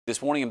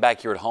This morning and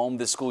back here at home,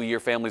 this school year,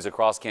 families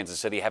across Kansas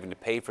City having to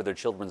pay for their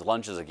children's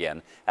lunches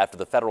again after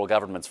the federal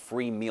government's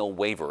free meal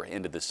waiver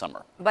ended this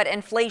summer. But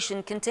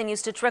inflation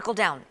continues to trickle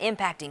down,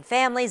 impacting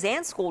families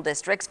and school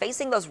districts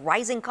facing those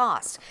rising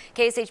costs.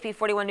 KSHP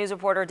 41 News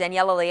reporter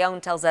Daniela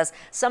Leon tells us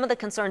some of the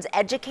concerns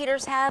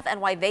educators have and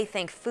why they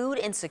think food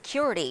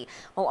insecurity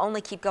will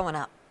only keep going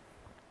up.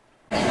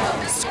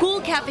 School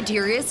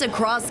cafeterias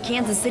across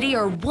Kansas City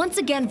are once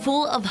again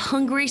full of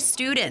hungry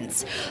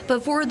students.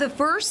 But for the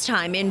first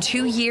time in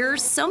 2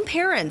 years, some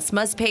parents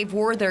must pay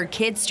for their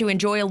kids to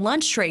enjoy a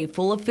lunch tray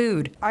full of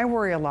food. I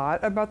worry a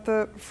lot about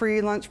the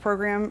free lunch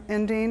program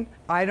ending.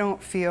 I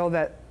don't feel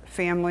that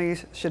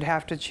families should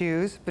have to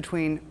choose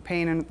between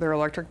paying their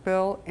electric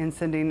bill and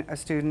sending a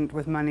student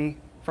with money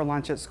for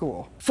lunch at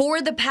school.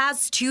 For the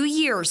past 2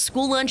 years,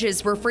 school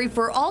lunches were free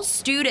for all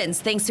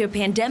students thanks to a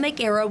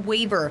pandemic-era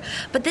waiver.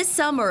 But this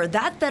summer,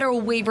 that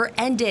federal waiver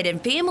ended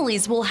and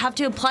families will have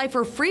to apply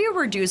for free or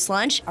reduced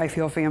lunch. I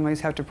feel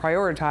families have to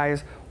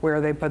prioritize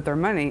where they put their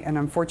money, and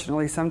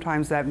unfortunately,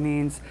 sometimes that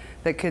means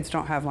that kids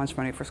don't have lunch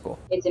money for school.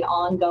 It's an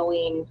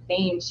ongoing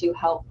thing to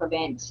help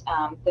prevent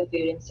the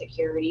food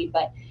insecurity,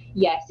 but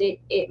yes,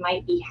 it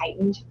might be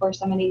heightened for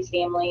some of these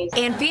families.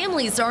 And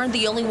families aren't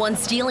the only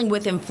ones dealing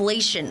with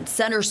inflation.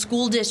 Center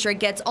School District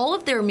gets all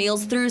of their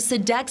meals through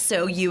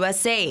Sodexo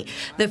USA.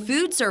 The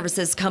food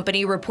services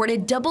company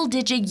reported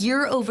double-digit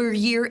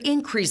year-over-year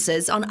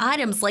increases on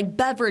items like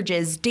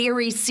beverages,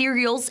 dairy,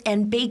 cereals,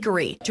 and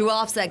bakery. To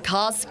offset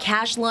costs,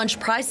 cash lunch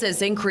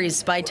prices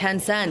increased by 10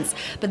 cents.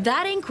 But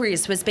that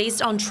increase was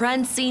based on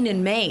trends seen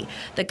in May.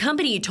 The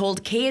company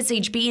told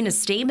KSHB in a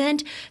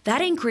statement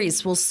that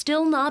increase will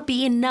still not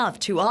be enough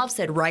to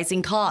offset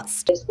rising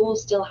costs. The school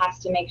still has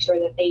to make sure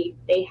that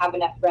they have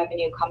enough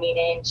revenue coming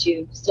in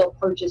to still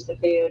purchase the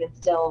food and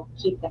still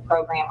keep the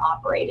program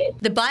operated.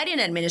 The Biden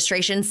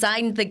administration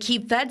signed the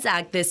Keep Feds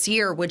Act this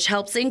year, which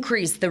helps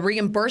increase the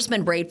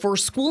reimbursement rate for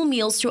school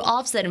meals to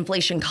offset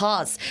inflation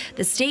costs.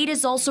 The state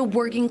is also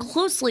working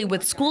closely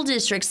with school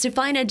districts to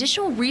find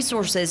additional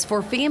resources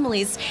for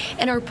families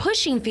and are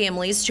pushing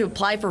families to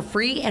apply for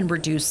free and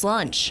reduced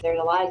lunch. There's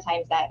a lot of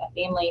times that a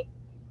family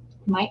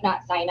might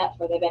not sign up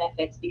for the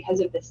benefits because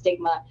of the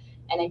stigma,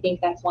 and I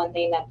think that's one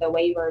thing that the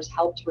waivers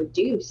helped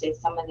reduce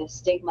is some of the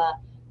stigma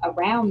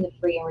around the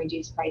free and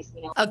reduced price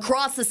meal.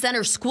 Across the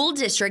Center School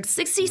District,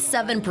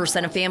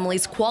 67% of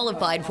families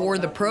qualified for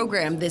the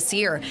program this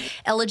year.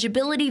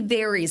 Eligibility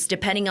varies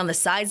depending on the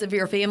size of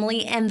your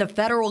family, and the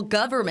federal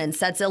government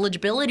sets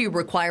eligibility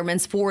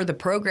requirements for the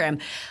program.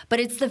 But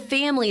it's the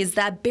families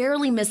that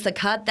barely miss the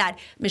cut that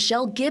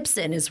Michelle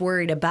Gibson is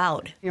worried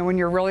about. You know, when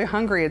you're really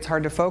hungry, it's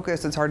hard to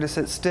focus, it's hard to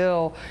sit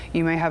still.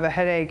 You may have a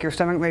headache, your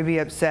stomach may be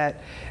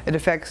upset. It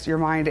affects your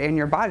mind and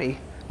your body,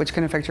 which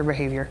can affect your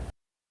behavior.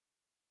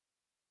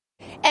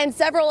 And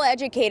several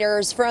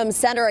educators from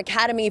Center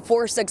Academy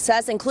for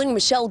Success, including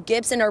Michelle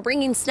Gibson, are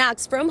bringing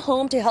snacks from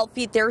home to help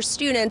feed their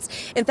students.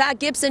 In fact,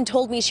 Gibson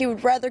told me she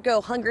would rather go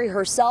hungry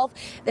herself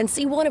than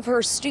see one of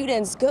her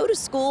students go to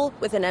school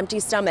with an empty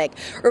stomach.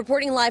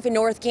 Reporting live in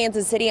North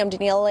Kansas City, I'm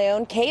Daniela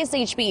Leon,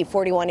 KSHB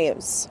 41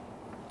 News.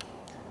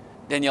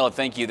 Daniela,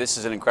 thank you. This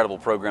is an incredible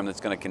program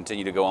that's going to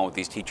continue to go on with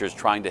these teachers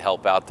trying to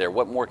help out there.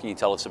 What more can you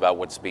tell us about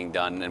what's being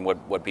done and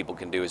what people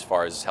can do as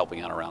far as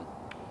helping out around?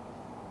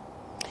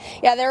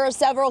 Yeah, there are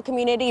several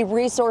community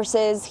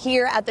resources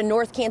here at the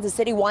North Kansas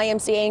City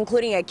YMCA,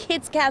 including a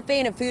kids cafe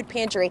and a food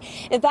pantry.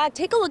 In fact,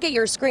 take a look at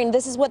your screen.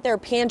 This is what their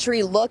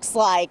pantry looks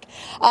like.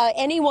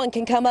 Anyone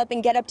can come up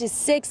and get up to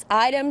 6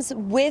 items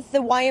with the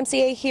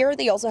YMCA here.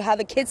 They also have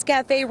a kids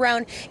cafe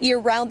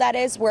year-round, that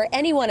is, where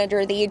anyone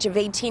under the age of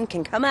 18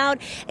 can come out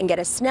and get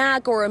a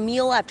snack or a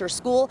meal after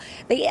school.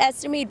 They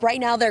estimate right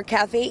now their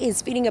cafe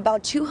is feeding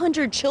about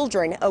 200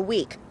 children a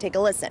week. Take a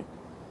listen.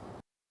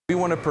 We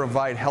want to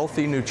provide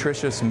healthy,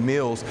 nutritious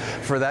meals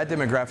for that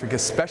demographic,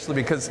 especially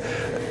because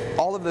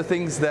all of the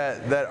things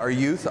that our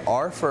youth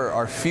are for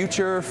our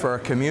future, for our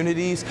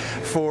communities,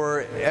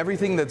 for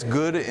everything that's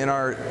good in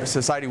our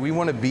society. We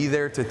want to be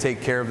there to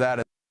take care of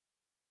that.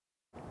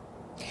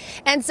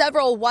 And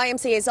several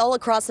YMCAs all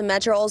across the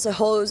metro also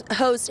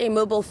host a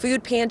mobile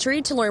food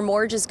pantry. To learn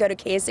more, just go to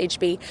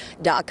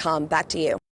kshb.com. Back to you.